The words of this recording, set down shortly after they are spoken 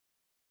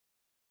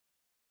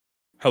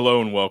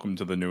Hello and welcome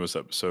to the newest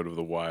episode of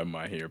the Why Am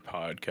I Here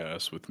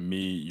podcast with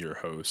me, your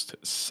host,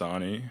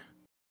 Sonny.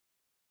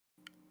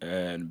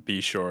 And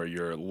be sure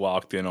you're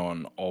locked in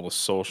on all the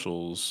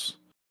socials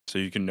so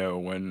you can know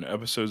when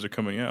episodes are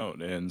coming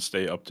out and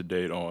stay up to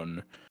date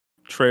on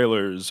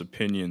trailers,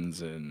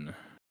 opinions, and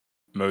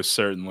most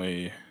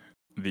certainly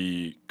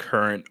the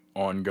current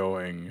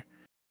ongoing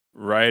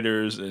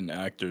writers and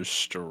actors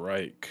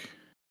strike.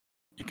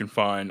 You can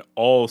find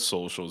all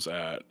socials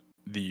at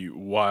the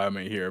Why Am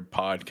I Here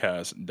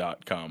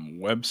podcast.com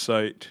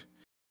website.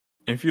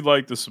 If you'd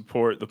like to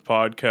support the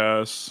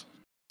podcast,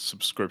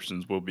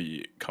 subscriptions will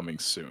be coming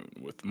soon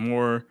with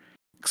more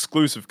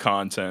exclusive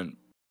content.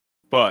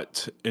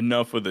 But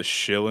enough with the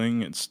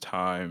shilling. It's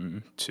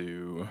time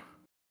to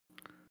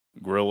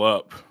grill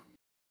up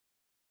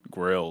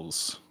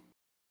grills.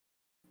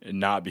 And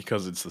not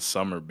because it's the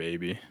summer,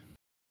 baby.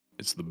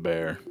 It's the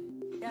bear.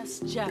 Yes,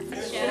 Jeff.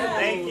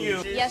 Thank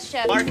you. Yes,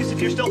 Chef. Marcus,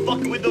 if you're still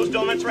fucking with those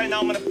donuts right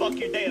now, I'm gonna fuck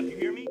your day up. You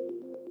hear me?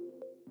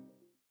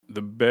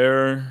 The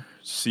Bear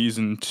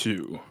Season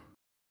 2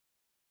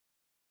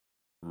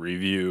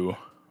 Review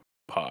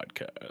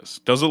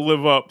Podcast. Does it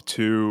live up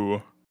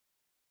to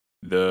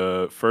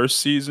the first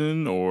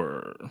season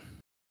or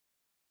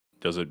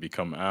does it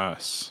become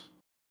ass?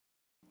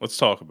 Let's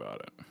talk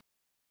about it.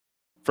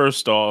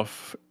 First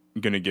off,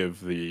 I'm going to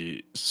give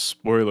the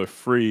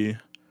spoiler-free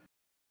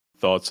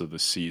thoughts of the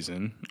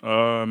season.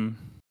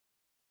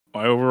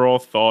 My overall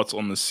thoughts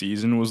on the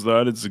season was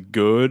that it's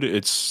good.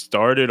 It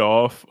started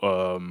off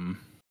a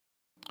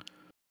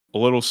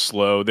little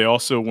slow. They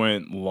also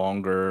went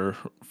longer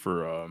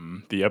for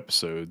the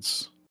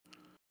episodes,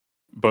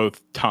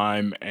 both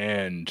time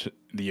and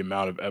the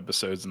amount of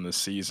episodes in the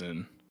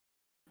season.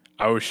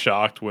 I was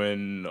shocked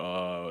when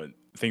I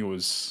think it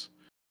was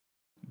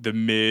the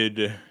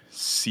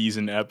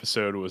mid-season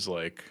episode was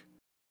like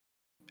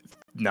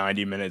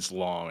 90 minutes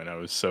long, and I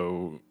was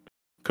so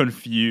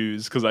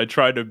confused because I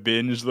tried to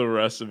binge the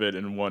rest of it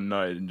in one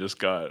night and just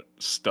got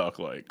stuck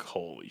like,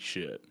 holy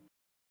shit.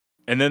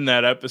 And then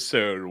that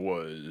episode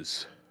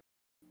was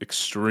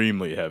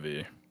extremely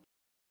heavy.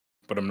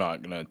 But I'm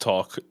not going to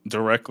talk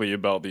directly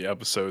about the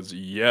episodes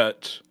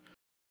yet.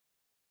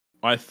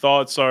 My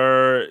thoughts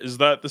is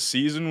that the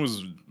season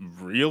was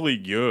really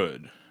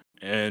good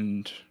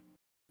and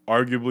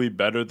arguably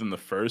better than the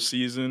first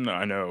season.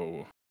 I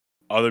know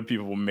other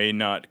people may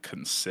not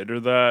consider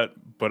that,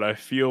 but I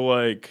feel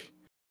like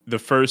the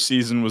first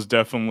season was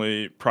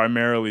definitely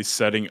primarily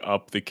setting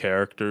up the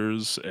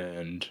characters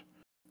and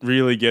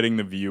really getting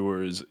the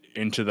viewers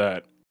into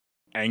that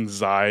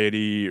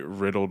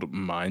anxiety-riddled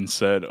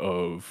mindset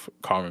of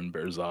Carmen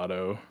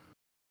Berzado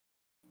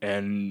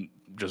and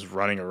just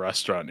running a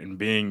restaurant and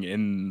being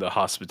in the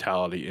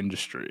hospitality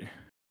industry.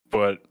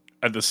 But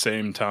at the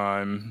same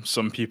time,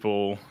 some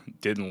people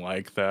didn't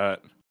like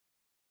that.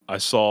 I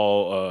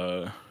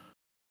saw,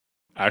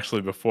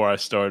 actually before I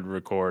started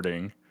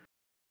recording,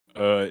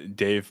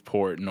 Dave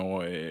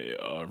Portnoy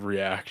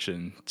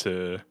reaction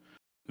to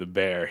the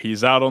bear.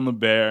 He's out on the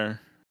bear.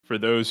 For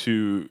those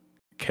who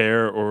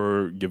care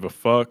or give a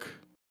fuck,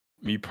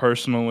 me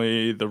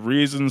personally, the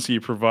reasons he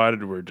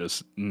provided were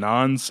just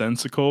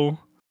nonsensical.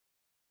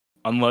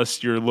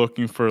 Unless you're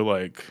looking for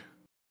like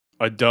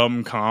a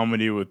dumb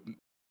comedy with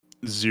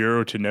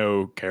zero to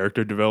no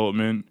character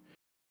development.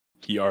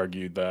 He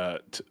argued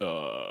that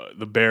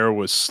the bear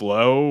was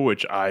slow,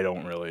 which I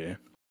don't really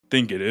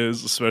think it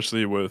is,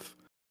 especially with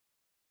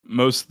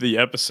most of the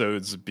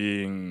episodes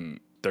being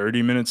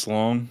 30 minutes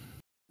long.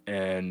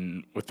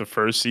 And with the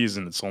first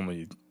season, it's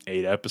only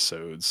 8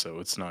 episodes, so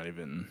it's not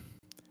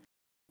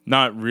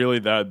really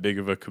that big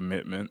of a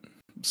commitment.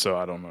 So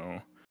I don't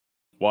know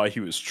why he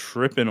was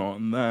tripping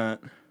on that.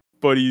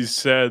 But he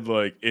said,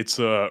 like, it's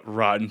a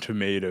Rotten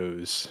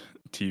Tomatoes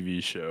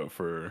TV show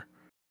for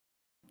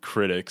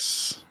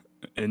critics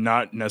and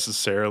not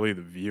necessarily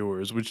the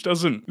viewers, which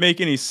doesn't make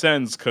any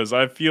sense because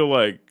I feel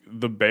like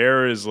The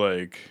Bear is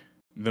like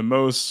the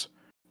most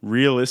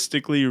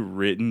realistically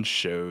written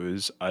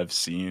shows I've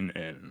seen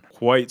in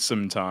quite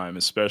some time,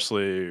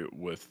 especially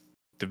with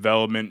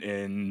development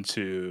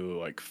into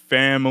like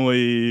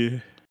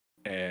family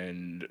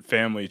and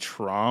family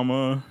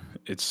trauma.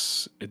 It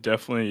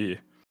definitely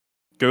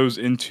goes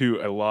into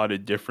a lot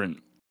of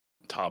different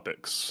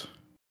topics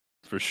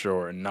for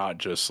sure, and not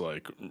just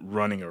like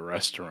running a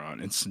restaurant.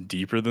 It's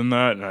deeper than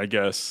that, and I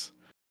guess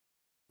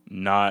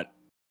not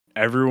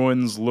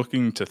everyone's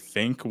looking to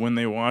think when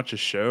they watch a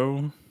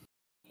show.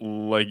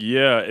 Like,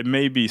 yeah, it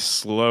may be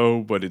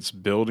slow, but it's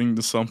building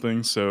to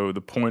something. So the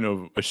point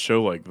of a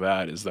show like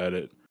that is that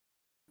it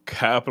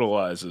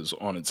capitalizes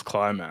on its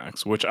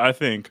climax, which I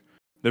think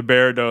The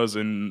Bear does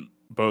in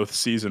both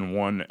season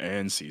 1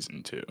 and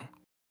season 2.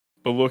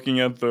 But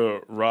looking at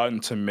the Rotten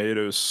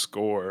Tomatoes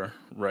score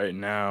right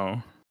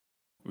now,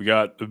 we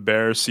got The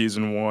Bear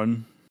season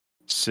 1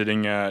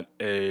 sitting at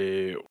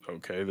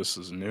this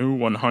is new,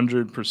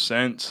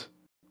 100%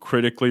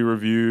 critically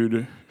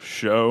reviewed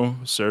show,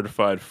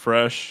 certified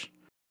fresh,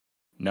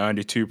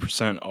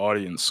 92%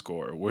 audience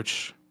score,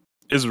 which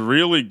is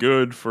really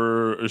good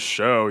for a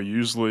show.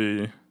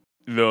 Usually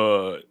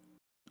the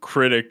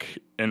critic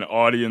and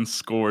audience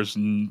scores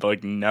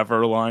like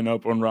never line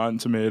up on Rotten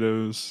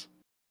Tomatoes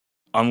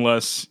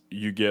unless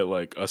you get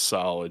like a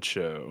solid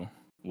show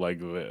like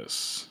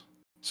this.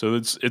 So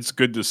it's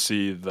good to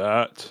see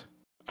that.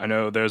 I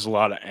know there's a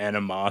lot of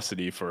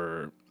animosity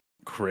for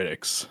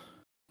critics,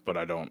 but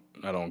I don't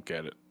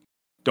get it.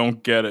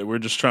 Don't get it. We're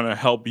just trying to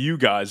help you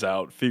guys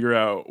out, figure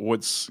out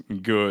what's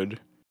good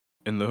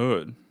in the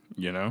hood,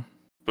 you know?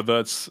 But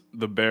that's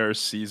The Bear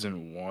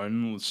season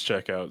 1. Let's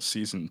check out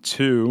season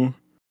 2.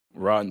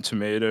 Rotten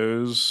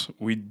Tomatoes.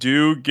 We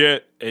do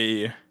get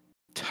a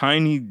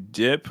tiny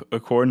dip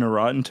according to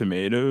Rotten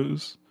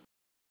Tomatoes.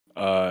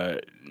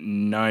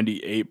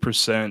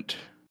 98%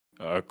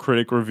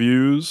 critic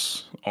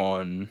reviews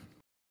on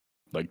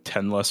like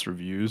 10 less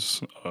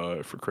reviews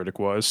for critic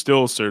wise.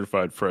 Still a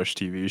certified fresh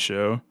TV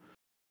show.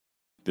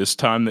 This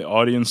time the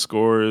audience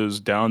score is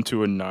down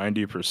to a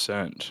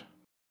 90%,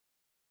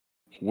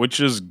 which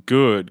is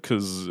good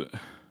because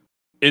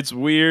it's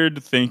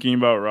weird thinking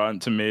about Rotten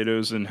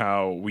Tomatoes and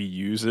how we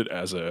use it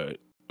as a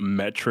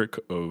metric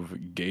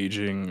of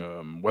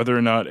gauging whether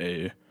or not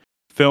a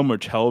film or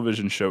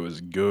television show is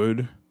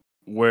good,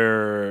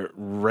 where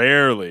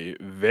rarely,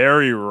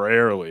 very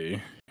rarely,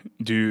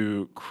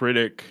 do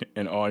critic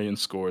and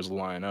audience scores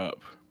line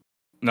up.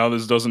 Now,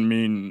 this doesn't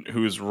mean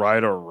who's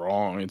right or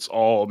wrong. It's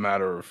all a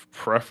matter of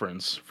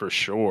preference for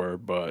sure,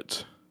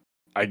 but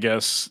I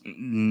guess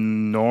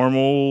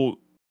normal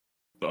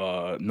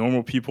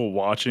people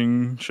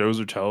watching shows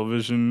or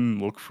television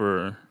look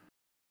for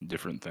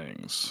different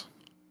things.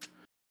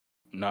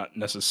 Not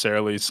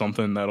necessarily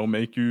something that'll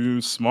make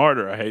you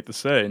smarter, I hate to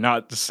say.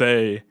 Not to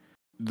say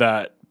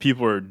that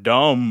people are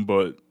dumb,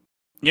 but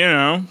you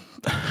know,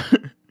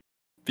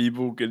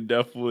 people could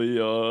definitely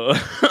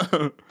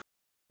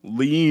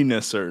lean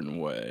a certain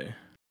way.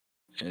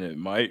 And it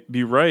might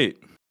be right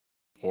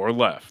or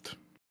left.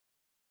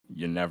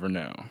 You never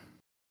know.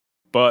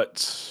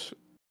 But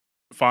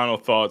final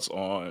thoughts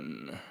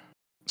on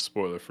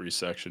spoiler-free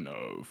section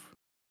of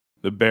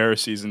The Bear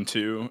season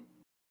 2.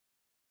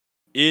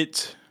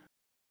 It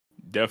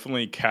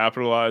definitely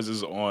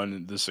capitalizes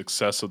on the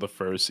success of the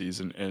first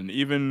season and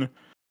even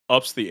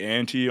ups the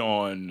ante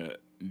on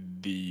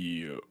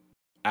the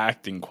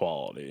acting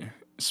quality,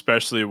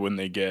 especially when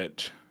they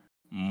get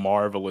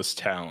marvelous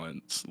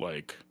talents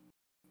like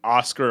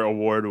Oscar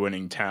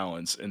award-winning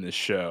talents in the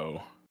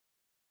show.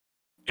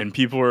 And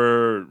people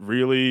are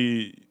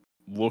really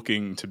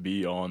looking to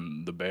be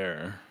on The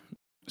Bear,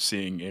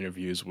 seeing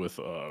interviews with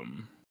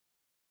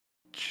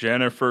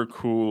Jennifer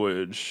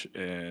Coolidge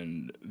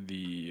and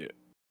the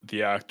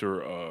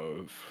actor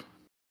of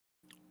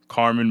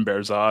Carmen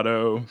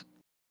Berzado,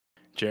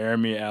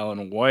 Jeremy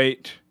Allen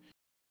White,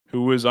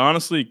 who was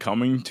honestly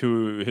coming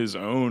to his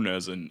own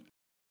as a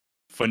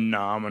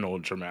phenomenal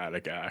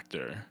dramatic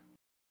actor.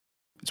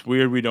 It's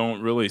weird we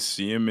don't really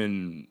see him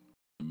in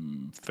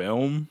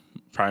film,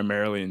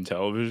 primarily in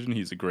television.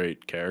 He's a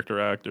great character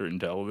actor in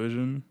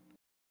television.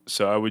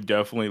 So I would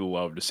definitely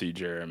love to see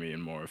Jeremy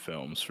in more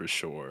films for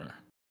sure.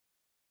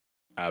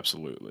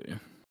 Absolutely.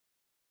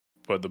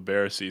 But The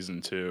Bear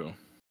season 2,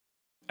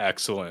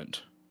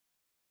 excellent.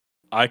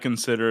 I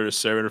consider it a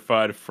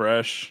certified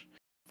fresh.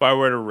 If I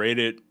were to rate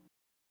it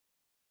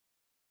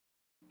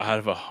out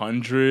of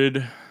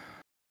 100,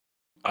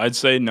 I'd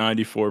say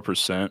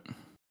 94%.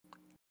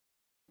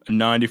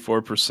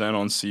 94%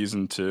 on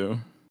season 2.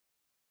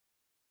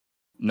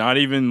 Not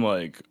even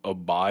like a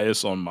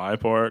bias on my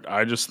part.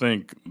 I just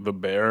think The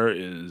Bear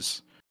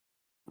is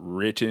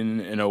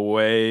written in a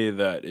way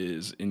that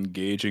is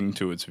engaging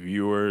to its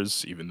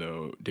viewers, even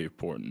though Dave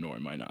Portnoy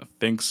might not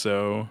think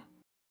so.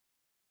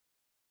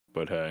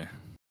 But hey,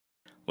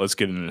 let's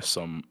get into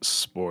some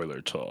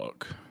spoiler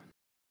talk.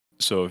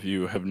 So if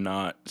you have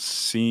not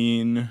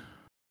seen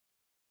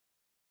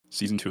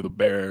season 2 of The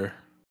Bear,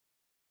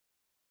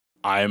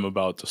 I am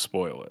about to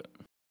spoil it.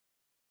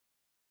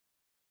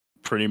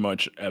 Pretty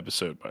much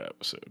episode by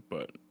episode,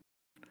 but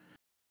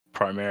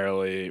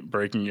primarily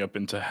breaking it up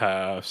into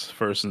halves,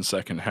 first and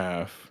second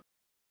half.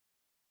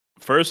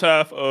 First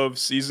half of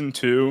season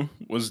 2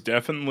 was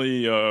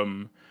definitely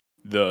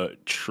the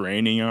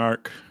training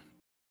arc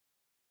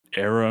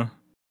era.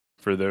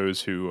 For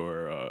those who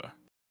are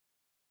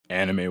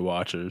anime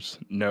watchers,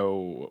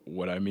 know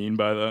what I mean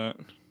by that.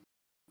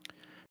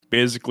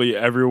 Basically,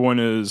 everyone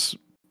is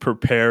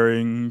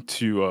preparing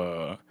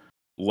to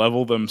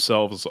level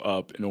themselves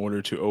up in order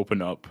to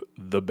open up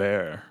The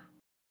Bear,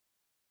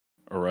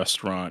 a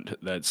restaurant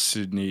that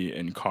Sydney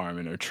and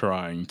Carmen are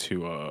trying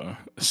to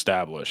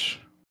establish.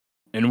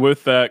 And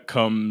with that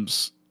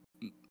comes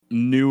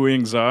new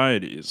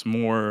anxieties,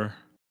 more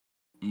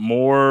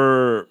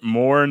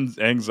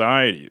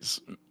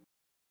anxieties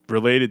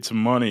related to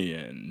money,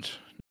 and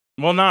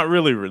well, not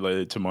really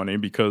related to money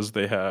because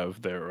they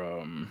have their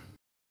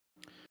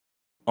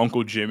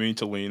Uncle Jimmy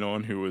to lean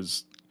on, who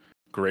was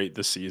great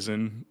this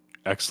season.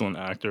 Excellent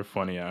actor,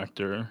 funny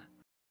actor.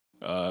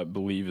 I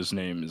believe his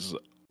name is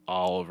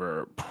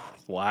Oliver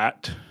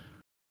Platt.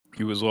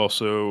 He was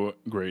also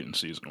great in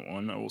season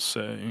 1, I will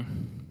say.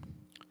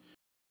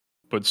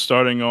 But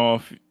starting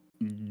off,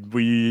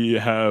 we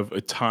have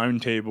a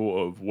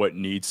timetable of what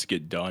needs to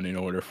get done in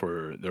order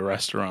for the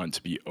restaurant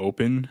to be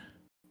open.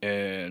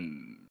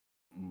 And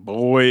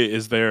boy,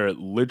 is there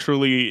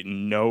literally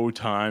no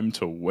time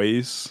to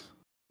waste.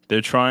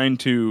 They're trying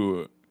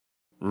to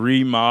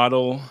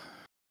remodel,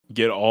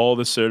 get all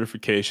the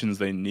certifications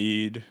they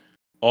need.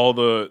 All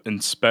the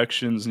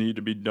inspections need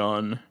to be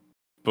done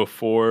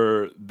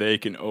before they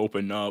can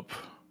open up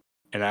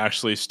and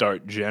actually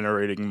start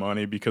generating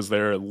money, because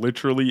they're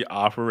literally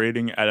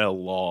operating at a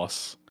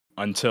loss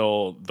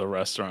until the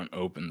restaurant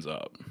opens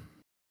up.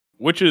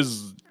 Which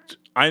is,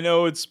 I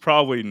know it's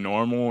probably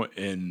normal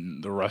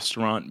in the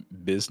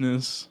restaurant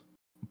business,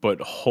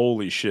 but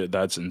holy shit,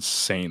 that's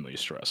insanely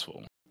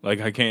stressful. Like,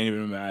 I can't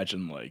even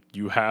imagine, like,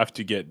 you have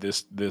to get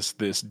this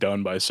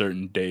done by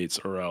certain dates,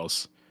 or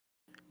else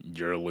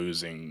you're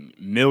losing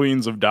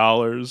millions of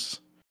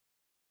dollars,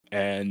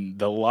 and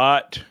the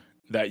lot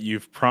that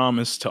you've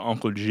promised to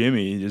Uncle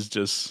Jimmy is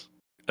just,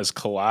 as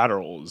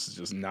collateral, is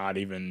just not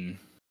even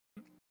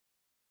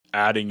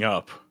adding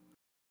up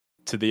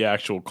to the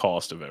actual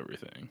cost of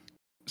everything.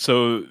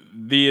 So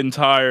the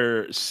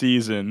entire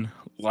season,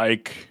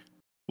 like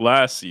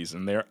last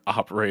season, they're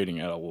operating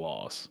at a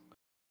loss.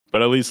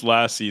 But at least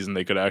last season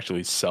they could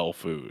actually sell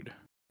food.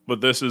 But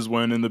this is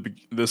when in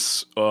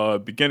this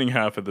beginning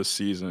half of the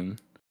season,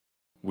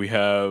 we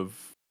have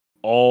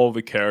all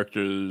the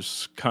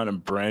characters kind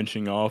of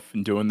branching off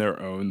and doing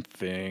their own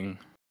thing.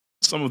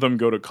 Some of them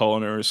go to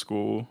culinary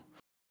school.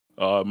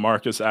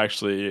 Marcus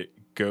actually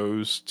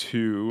goes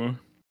to,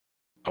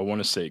 I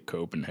want to say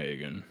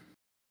Copenhagen,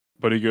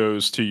 but he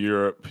goes to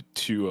Europe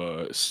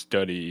to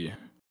study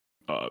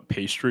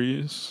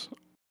pastries.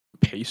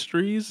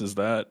 Pastries? Is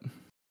that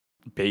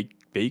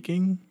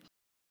baking?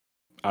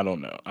 I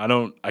don't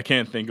know. I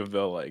can't think of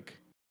the like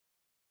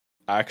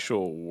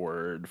actual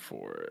word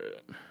for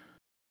it.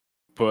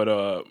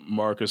 But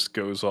Marcus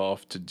goes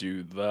off to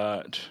do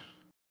that.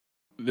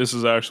 This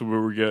is actually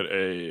where we get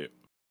a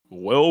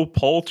Will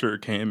Poulter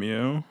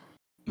cameo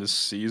this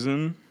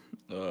season.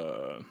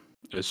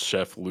 Is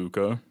Chef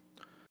Luca,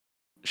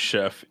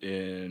 chef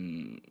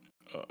in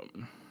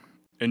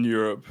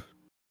Europe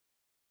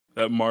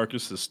that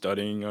Marcus is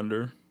studying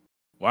under.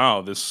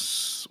 Wow,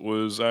 this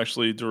was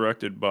actually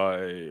directed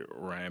by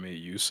Rami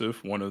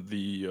Youssef, one of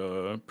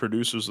the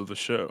producers of the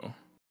show,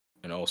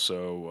 and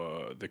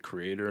also the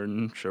creator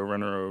and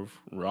showrunner of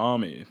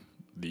Rami,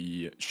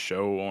 the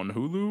show on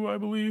Hulu, I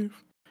believe.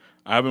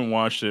 I haven't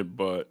watched it,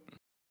 but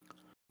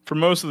for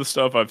most of the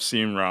stuff I've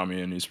seen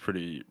Rami, and he's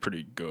pretty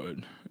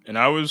good. And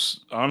I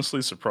was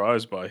honestly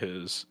surprised by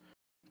his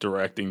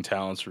directing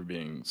talents for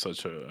being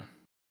such a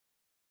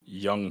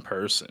young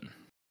person,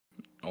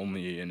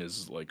 only in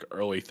his like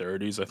early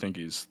 30s. I think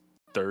he's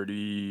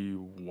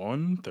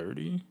 31,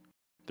 30,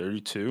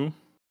 32,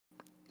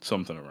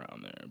 something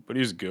around there. But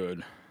he's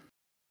good.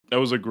 That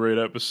was a great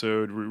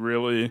episode. We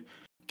really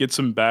get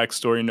some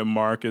backstory into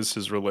Marcus,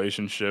 his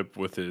relationship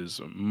with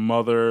his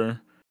mother,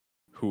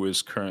 who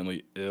is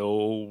currently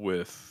ill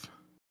with,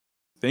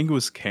 I think it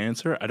was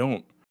cancer. I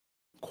don't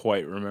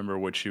quite remember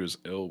what she was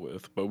ill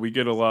with, but we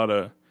get a lot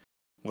of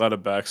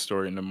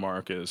backstory into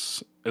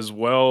Marcus, as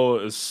well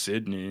as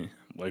Sydney.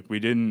 Like, we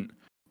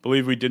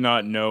did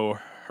not know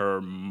her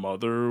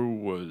mother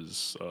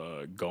was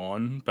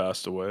gone,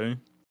 passed away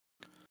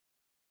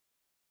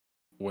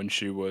when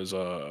she was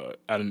at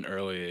an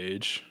early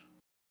age.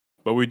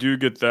 But we do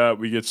get that.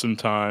 We get some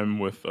time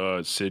with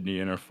Sydney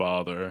and her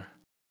father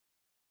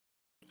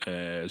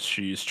as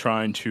she's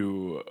trying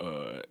to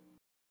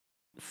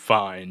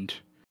find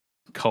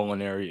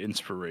culinary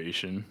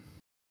inspiration.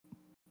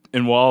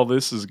 And while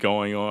this is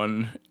going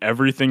on,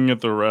 everything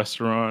at the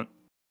restaurant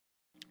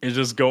is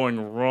just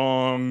going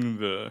wrong.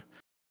 The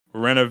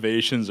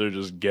renovations are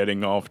just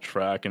getting off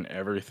track and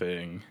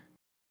everything.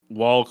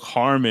 While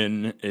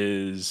Carmen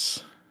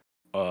is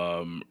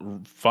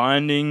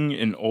finding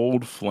an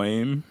old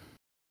flame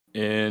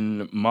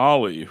in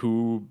Molly,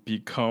 who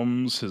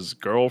becomes his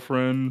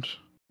girlfriend.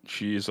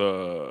 She's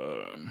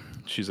a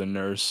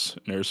nurse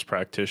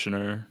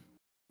practitioner.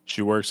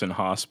 She works in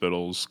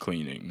hospitals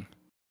cleaning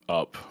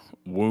up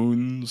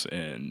wounds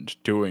and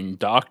doing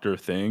doctor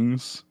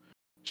things.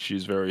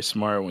 She's very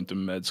smart, went to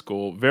med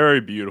school,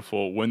 very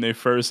beautiful. When they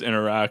first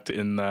interact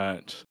in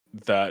that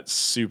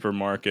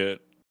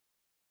supermarket,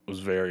 was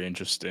very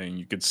interesting.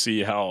 You could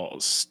see how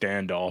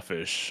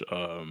standoffish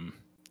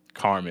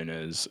Carmen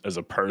is as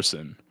a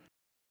person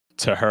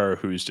to her,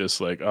 who's just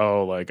like,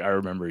 oh, like, I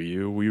remember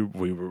you.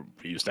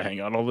 We used to hang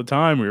out all the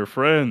time. We were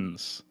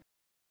friends.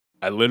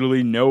 I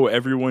literally know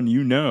everyone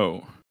you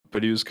know.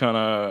 But he was kind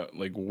of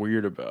like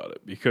weird about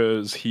it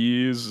because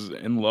he's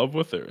in love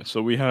with her.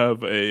 So we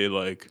have a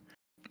like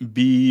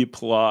B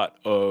plot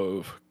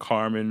of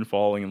Carmen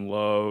falling in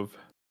love.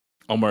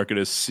 I'll mark it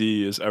as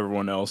C as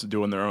everyone else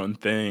doing their own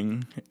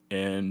thing.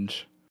 And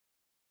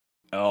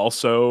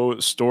also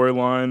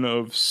storyline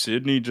of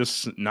Sydney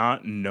just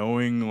not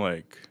knowing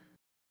like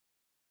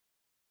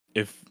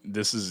if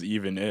this is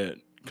even it.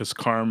 Because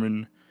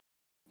Carmen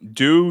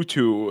due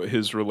to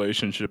his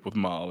relationship with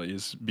Molly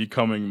is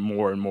becoming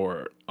more and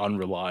more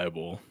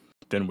unreliable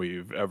than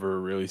we've ever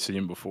really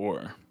seen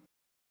before.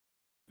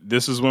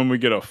 This is when we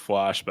get a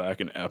flashback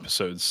in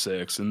episode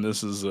 6, and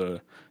this was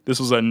a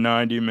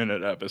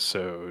 90-minute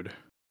episode.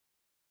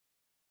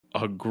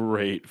 A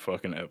great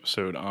fucking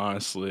episode,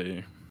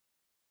 honestly.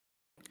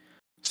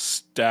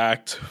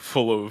 Stacked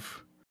full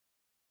of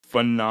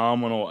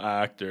phenomenal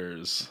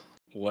actors,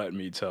 let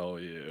me tell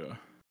you.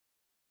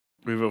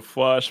 We have a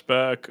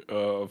flashback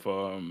of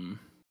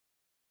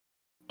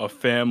a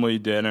family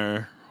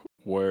dinner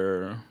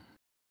where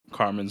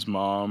Carmen's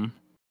mom,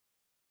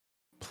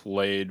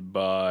 played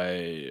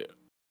by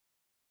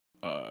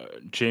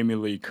Jamie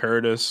Lee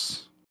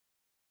Curtis,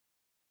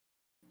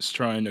 is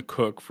trying to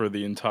cook for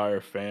the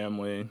entire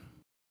family.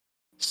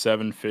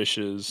 7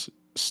 fishes.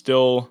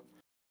 Still,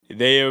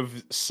 they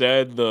have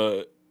said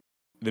the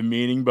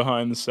meaning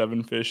behind the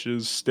 7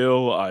 fishes.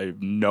 Still, I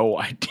have no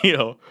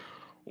idea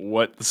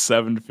what the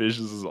 7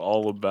 fishes is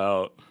all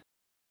about.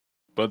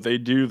 But they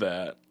do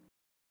that.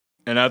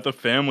 And at the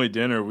family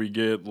dinner, we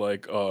get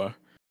like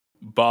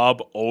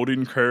Bob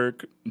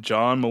Odenkirk,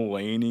 John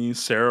Mulaney,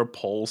 Sarah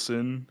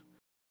Paulson,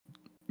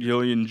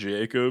 Gillian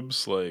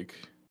Jacobs.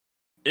 Like,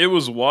 it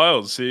was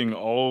wild seeing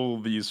all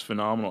these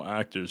phenomenal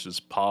actors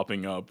just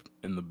popping up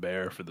in The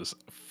Bear for this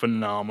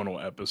phenomenal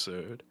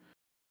episode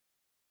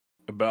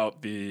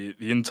about the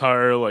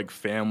entire like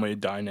family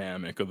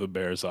dynamic of the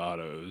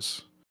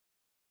Bearzatos.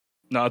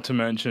 Not to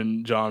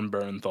mention John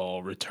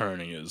Bernthal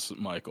returning as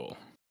Michael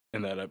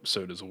in that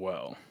episode as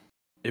well.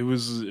 It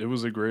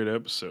was a great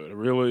episode.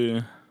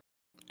 Really,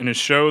 in a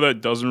show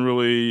that doesn't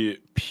really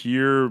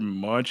peer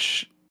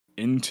much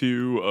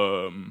into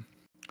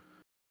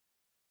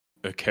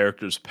a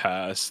character's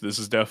past. This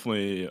is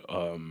definitely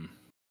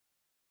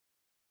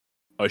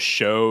a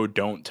show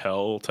don't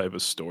tell type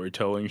of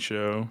storytelling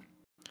show.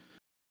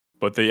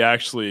 But they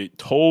actually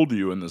told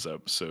you in this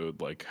episode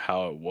like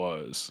how it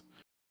was.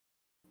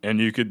 And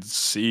you could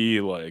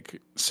see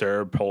like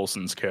Sarah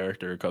Paulson's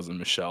character, cousin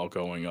Michelle,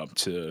 going up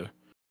to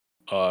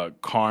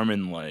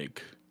Carmen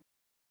like,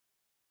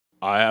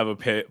 I have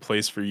a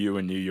place for you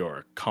in New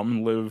York.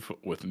 Come live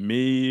with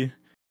me.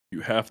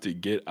 You have to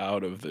get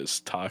out of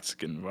this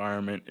toxic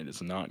environment. It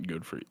is not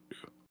good for you.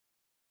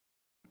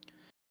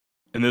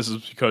 And this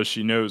is because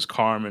she knows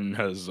Carmen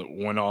has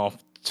went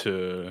off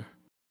to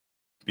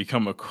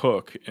become a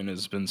cook and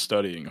has been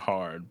studying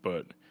hard,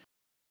 but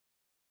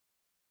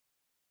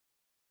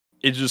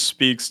it just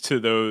speaks to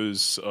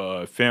those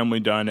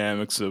family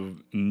dynamics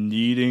of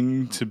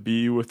needing to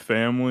be with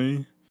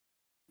family,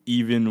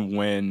 even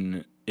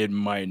when it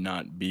might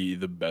not be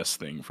the best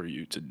thing for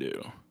you to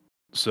do.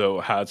 So,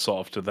 hats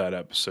off to that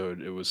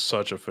episode. It was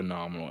such a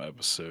phenomenal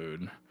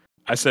episode.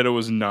 I said it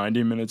was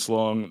 90 minutes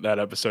long. That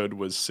episode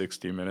was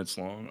 60 minutes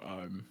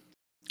long.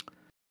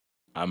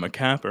 I'm a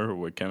capper.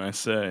 What can I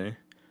say?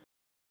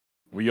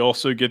 We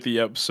also get the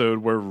episode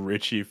where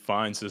Richie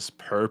finds his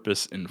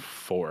purpose in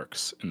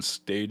forks and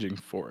staging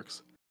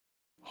forks.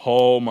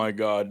 Oh my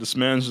god, this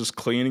man's just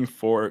cleaning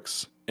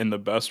forks in the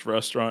best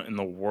restaurant in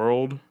the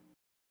world.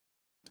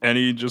 And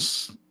he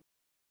just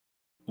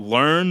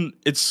learned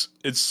it's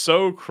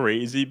so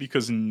crazy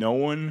because no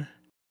one,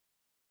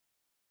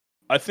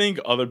 I think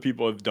other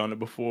people have done it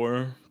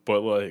before,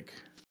 but like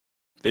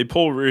they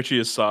pull Richie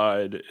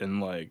aside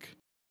and like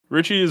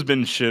Richie has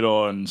been shit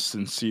on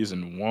since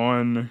season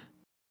 1.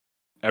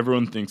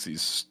 Everyone thinks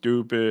he's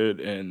stupid,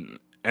 and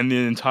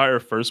the entire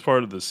first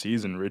part of the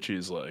season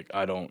Richie's like,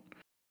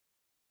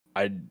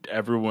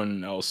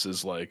 everyone else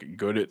is like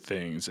good at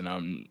things and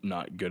I'm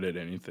not good at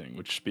anything,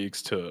 which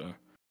speaks to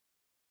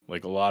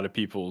like a lot of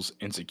people's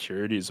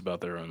insecurities about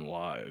their own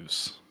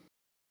lives.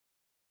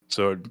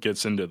 So it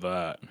gets into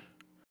that.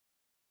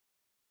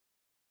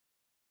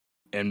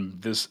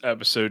 And this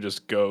episode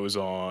just goes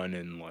on,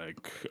 and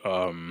like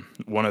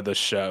one of the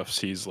chefs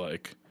he's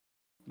like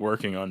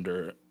working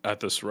under at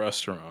this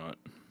restaurant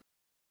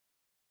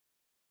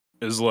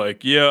is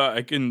like, yeah,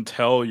 I can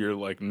tell you're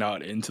like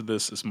not into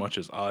this as much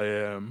as I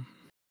am.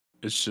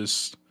 It's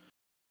just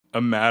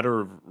a matter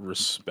of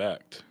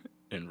respect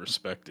and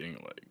respecting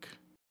like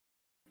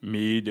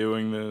me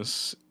doing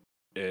this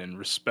and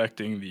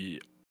respecting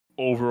the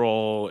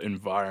overall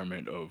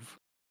environment of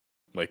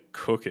like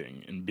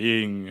cooking and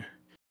being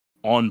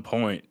on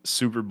point.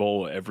 Super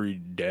Bowl every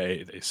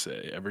day, they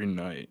say, every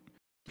night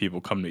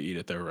people come to eat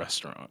at their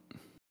restaurant.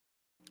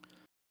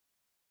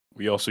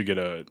 We also get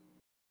a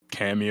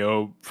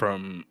cameo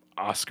from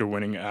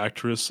Oscar-winning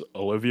actress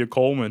Olivia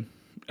Colman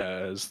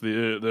as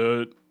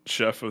the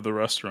chef of the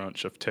restaurant,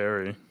 Chef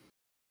Terry.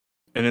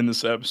 And in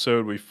this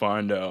episode, we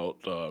find out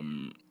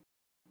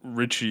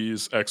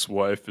Richie's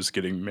ex-wife is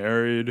getting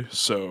married.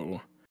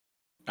 So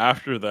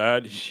after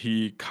that,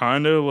 he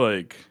kind of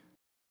like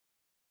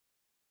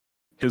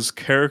his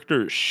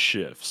character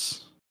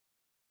shifts.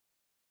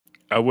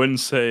 I wouldn't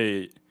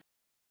say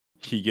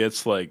he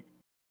gets like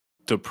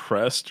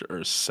depressed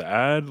or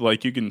sad.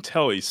 Like you can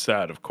tell he's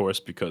sad, of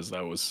course, because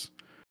that was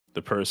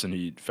the person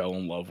he fell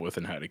in love with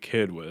and had a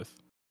kid with.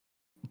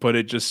 But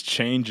it just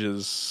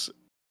changes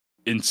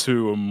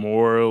into a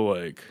more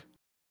like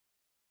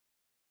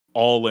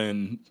all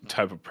in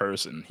type of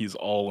person. He's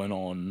all in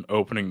on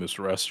opening this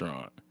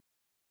restaurant.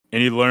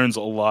 And he learns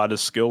a lot of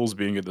skills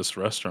being at this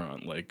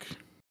restaurant, like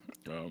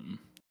um,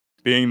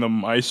 being the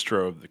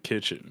maestro of the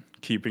kitchen,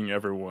 keeping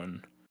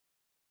everyone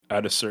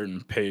at a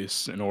certain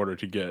pace in order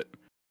to get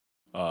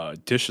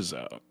dishes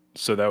out.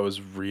 So that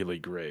was really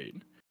great.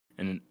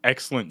 And an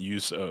excellent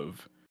use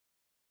of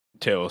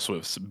Taylor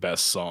Swift's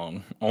best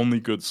song, only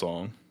good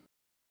song,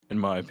 in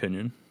my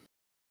opinion.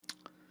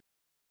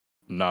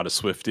 I'm not a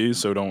Swiftie,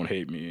 so don't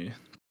hate me,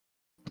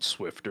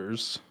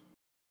 Swifters.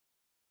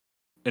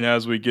 And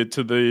as we get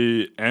to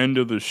the end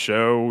of the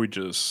show,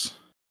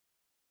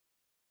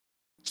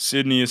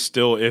 Sydney is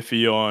still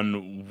iffy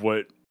on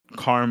what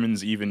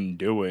Carmen's even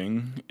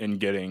doing and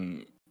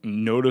getting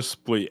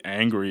noticeably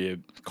angry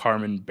at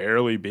Carmen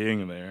barely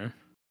being there.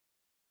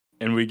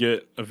 And we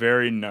get a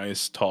very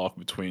nice talk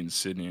between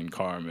Sydney and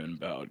Carmen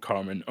about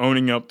Carmen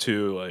owning up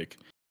to like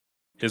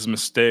his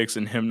mistakes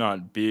and him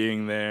not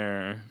being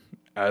there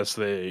as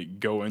they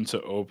go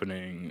into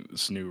opening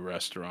this new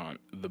restaurant,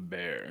 The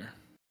Bear.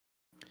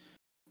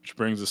 Which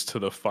brings us to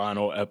the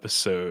final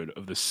episode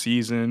of the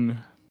season,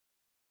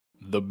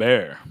 The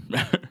Bear.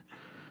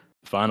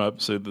 The final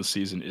episode of the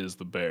season is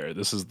The Bear.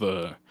 This is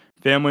the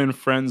family and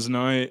friends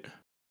night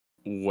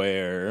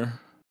where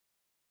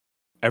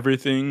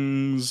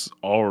everything's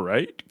all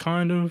right,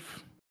 kind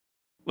of.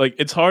 Like,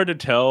 it's hard to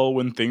tell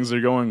when things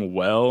are going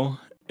well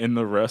in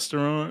the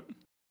restaurant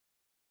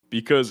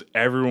because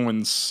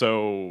everyone's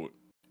so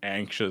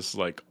anxious,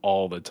 like,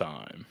 all the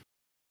time.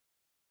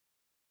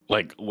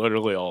 Like,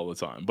 literally all the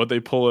time. But they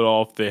pull it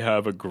off. They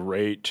have a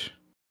great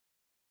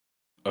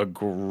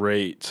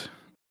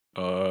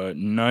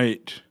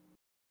night.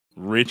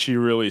 Richie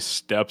really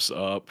steps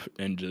up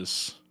and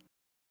just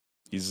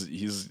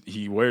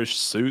he wears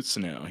suits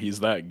now. He's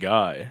that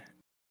guy.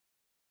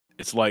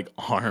 It's like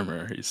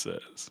armor, he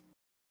says.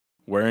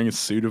 Wearing a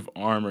suit of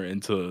armor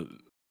into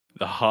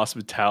the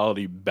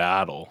hospitality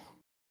battle.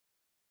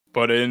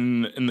 But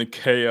in the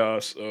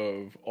chaos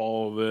of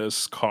all of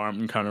this,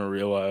 Carmen kind of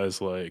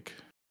realized like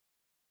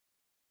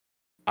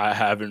I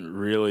haven't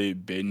really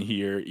been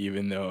here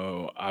even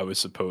though I was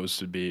supposed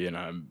to be and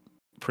I'm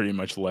pretty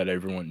much let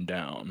everyone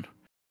down.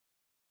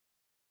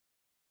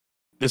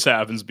 This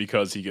happens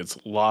because he gets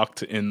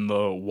locked in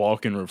the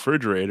walk-in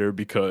refrigerator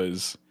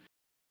because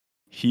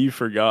he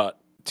forgot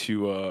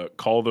to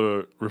call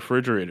the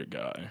refrigerator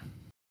guy.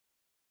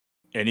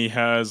 And he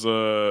has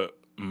a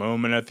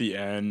moment at the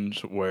end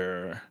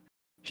where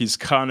he's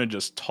kind of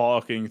just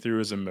talking through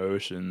his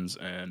emotions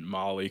and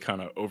Molly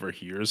kind of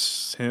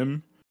overhears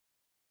him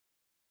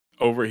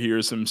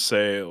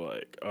say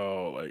like,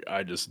 "Oh, like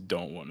I just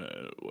don't want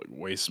to like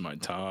waste my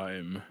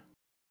time."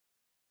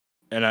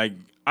 And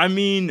I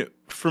mean,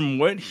 from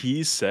what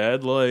he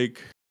said,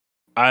 like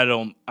I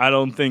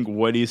don't think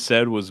what he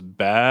said was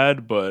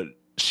bad, but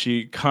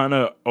she kind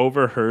of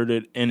overheard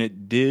it and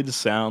it did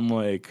sound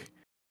like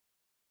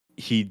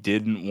he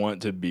didn't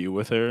want to be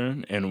with her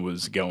and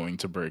was going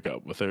to break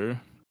up with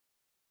her.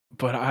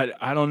 But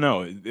I don't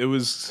know. It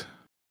was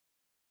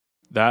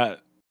that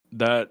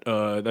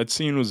that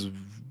scene was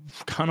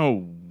kind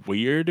of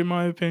weird in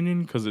my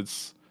opinion because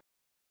it's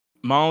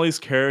Molly's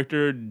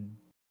character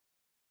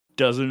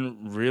doesn't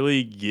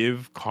really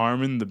give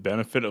Carmen the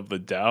benefit of the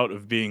doubt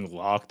of being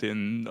locked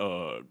in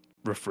a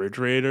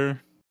refrigerator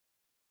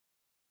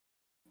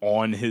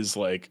on his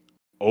like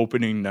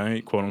opening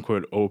night, quote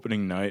unquote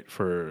opening night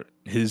for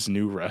his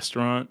new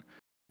restaurant.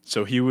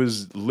 So he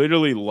was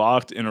literally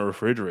locked in a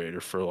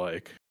refrigerator for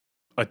like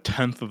a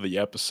tenth of the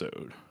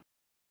episode.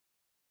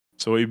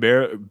 So he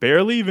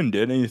barely even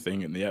did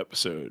anything in the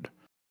episode.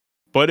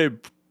 But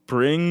it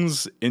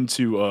brings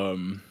into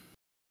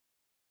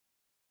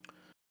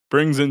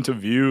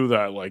view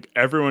that like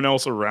everyone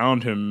else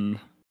around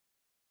him,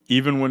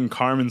 even when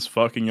Carmen's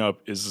fucking up,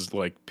 is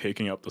like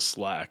picking up the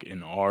slack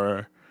and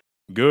are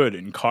good.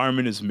 And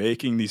Carmen is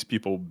making these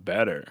people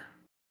better.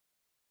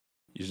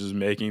 He's just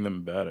making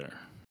them better.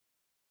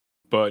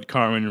 But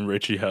Carmen and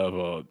Richie have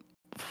a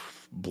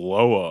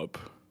blow up.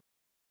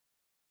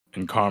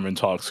 And Carmen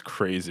talks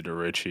crazy to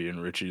Richie,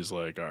 and Richie's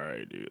like, "All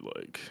right, dude,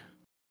 like,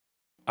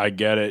 I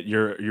get it.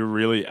 You're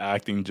really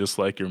acting just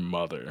like your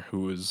mother,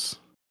 who was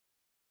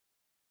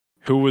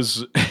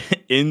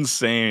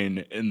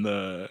insane in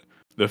the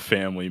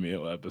family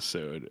meal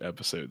episode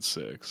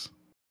 6.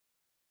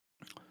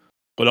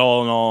 But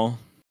all in all,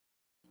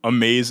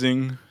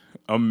 amazing,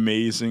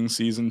 amazing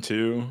season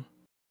 2.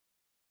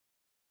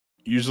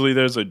 Usually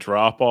there's a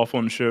drop off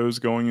on shows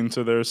going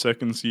into their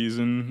second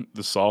season,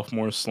 the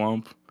sophomore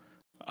slump.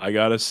 I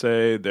gotta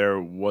say, there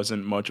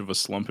wasn't much of a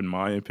slump in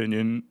my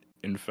opinion.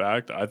 In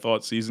fact, I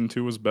thought season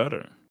 2 was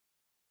better.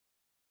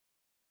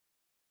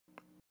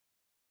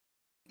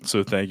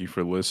 So thank you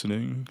for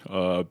listening.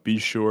 Be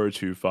sure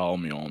to follow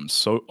me on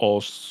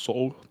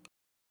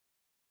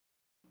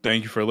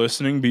Thank you for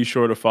listening. Be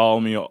sure to follow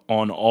me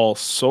on all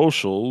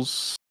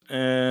socials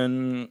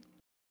and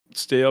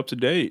stay up to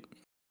date.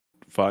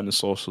 Find the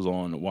socials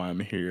on why I'm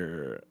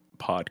here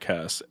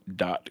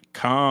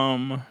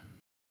podcast.com.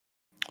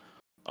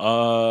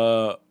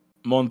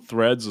 I'm on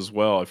Threads as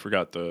well. I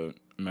forgot to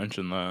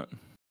mention that.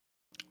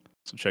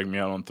 So check me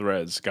out on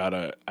Threads.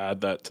 Gotta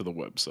add that to the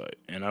website,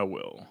 and I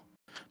will.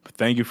 But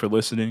thank you for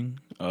listening.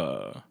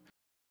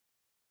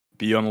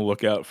 Be on the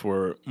lookout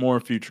for more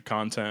future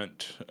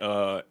content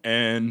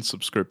and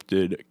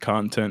subscripted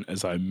content,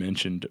 as I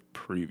mentioned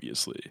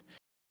previously.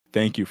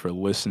 Thank you for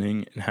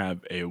listening, and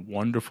have a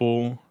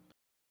wonderful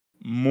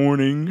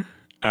morning,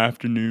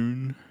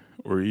 afternoon,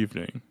 or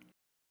evening,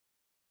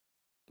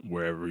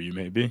 wherever you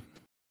may be.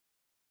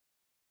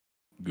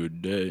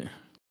 Good day.